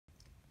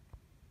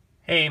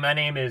Hey, my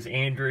name is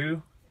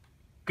Andrew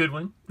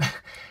Goodwin,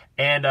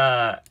 and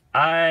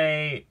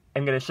I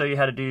am going to show you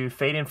how to do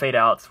fade in, fade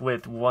outs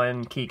with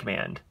one key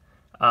command.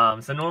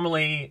 So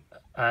normally,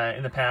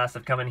 in the past,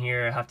 I've come in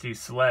here, I have to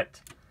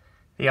select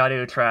the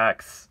audio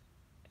tracks,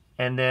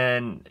 and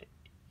then,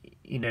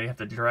 you have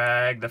to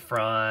drag the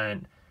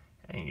front,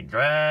 and you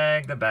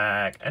drag the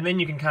back, and then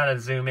you can kind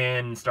of zoom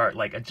in and start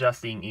like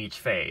adjusting each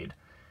fade,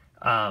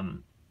 as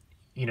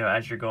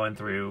you're going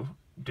through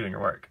doing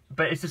your work.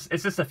 But it's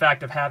just the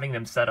fact of having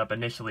them set up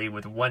initially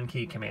with one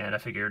key command. I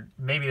figured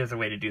maybe there's a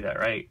way to do that,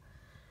 right?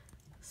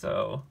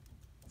 So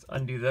let's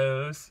undo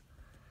those.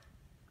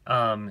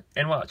 And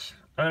watch.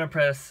 I'm gonna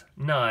press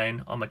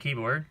 9 on my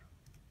keyboard.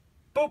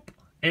 Boop!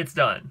 It's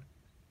done.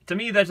 To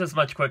me, that's just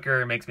much quicker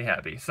and makes me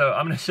happy. So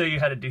I'm gonna show you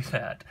how to do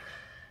that.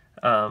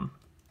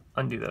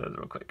 Undo those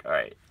real quick. All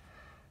right.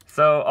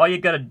 So all you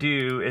gotta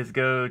do is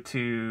go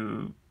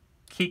to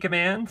key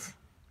commands,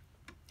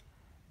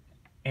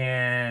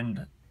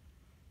 and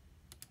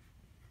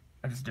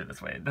I'll just do it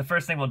this way. The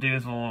first thing we'll do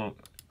is we'll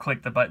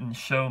click the button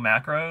Show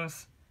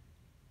Macros,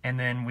 and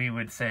then we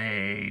would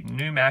say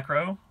New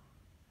Macro,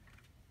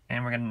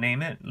 and we're going to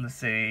name it. Let's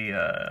say,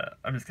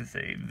 I'm just going to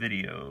say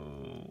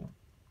Video,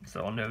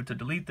 so I'll know to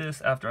delete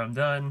this after I'm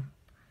done.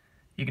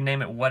 You can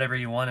name it whatever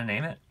you want to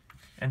name it.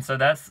 And so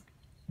that's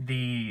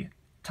the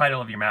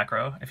title of your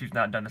macro, if you've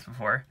not done this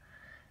before.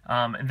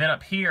 And then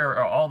up here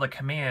are all the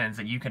commands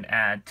that you can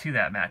add to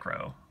that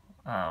macro.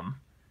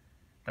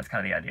 That's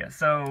kind of the idea.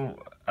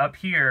 So up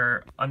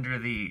here under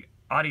the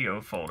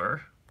audio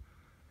folder,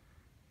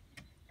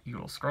 you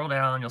will scroll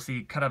down, you'll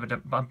see kind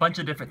of a bunch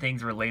of different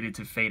things related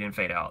to fade in,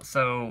 fade out.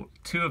 So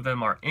two of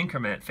them are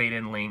increment fade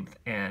in length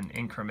and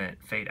increment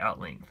fade out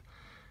length.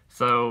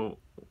 So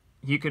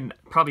you can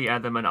probably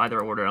add them in either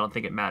order, I don't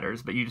think it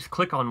matters, but you just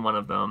click on one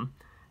of them,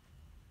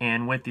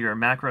 and with your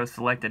macro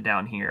selected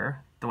down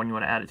here, the one you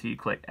want to add it to, you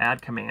click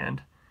Add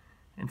Command,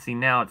 and see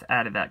now it's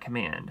added that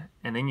command.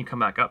 And then you come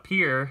back up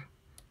here,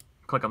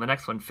 click on the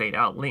next one, Fade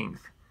Out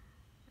Length.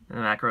 And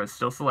the macro is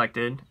still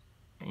selected,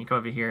 and you come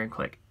over here and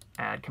click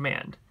Add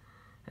Command.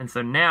 And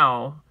so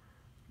now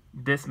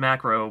this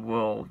macro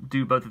will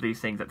do both of these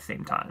things at the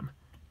same time.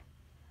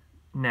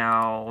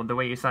 Now the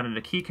way you assign it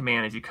a key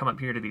command is you come up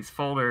here to these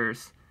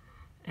folders,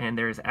 and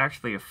there's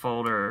actually a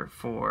folder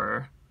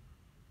for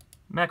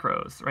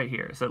macros right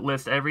here. So it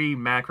lists every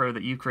macro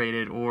that you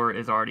created or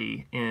is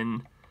already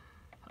in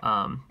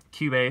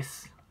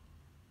Cubase.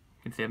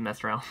 You can see I've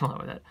messed around a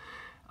lot with it.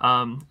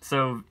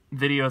 So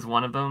video is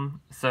one of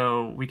them.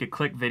 So we could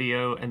click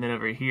video, and then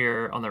over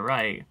here on the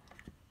right,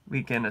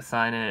 we can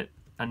assign it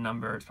a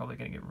number. It's probably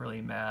going to get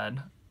really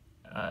mad.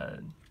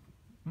 Let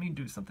me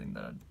do something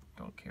that I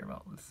don't care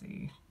about. Let's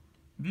see.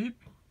 Beep.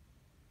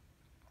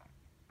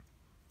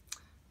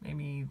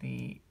 Maybe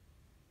the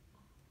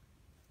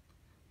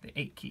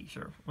 8 key,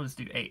 sure. We'll just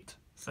do 8.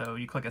 So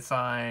you click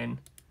assign,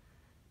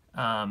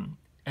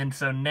 and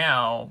so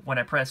now when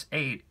I press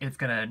 8, it's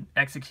going to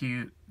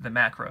execute the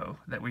macro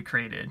that we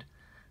created,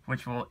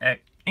 which will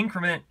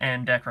increment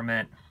and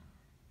decrement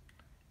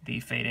the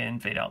fade in,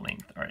 fade out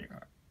length. All right,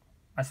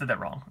 I said that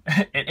wrong.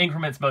 It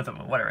increments both of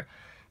them, whatever.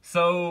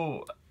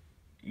 So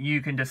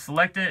you can just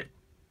select it,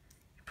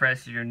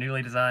 press your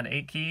newly designed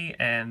 8 key,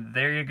 and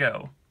there you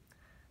go.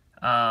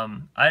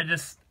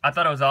 I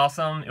thought it was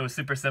awesome. It was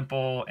super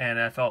simple, and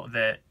I felt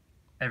that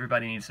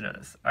everybody needs to know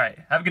this. All right,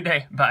 have a good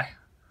day. Bye.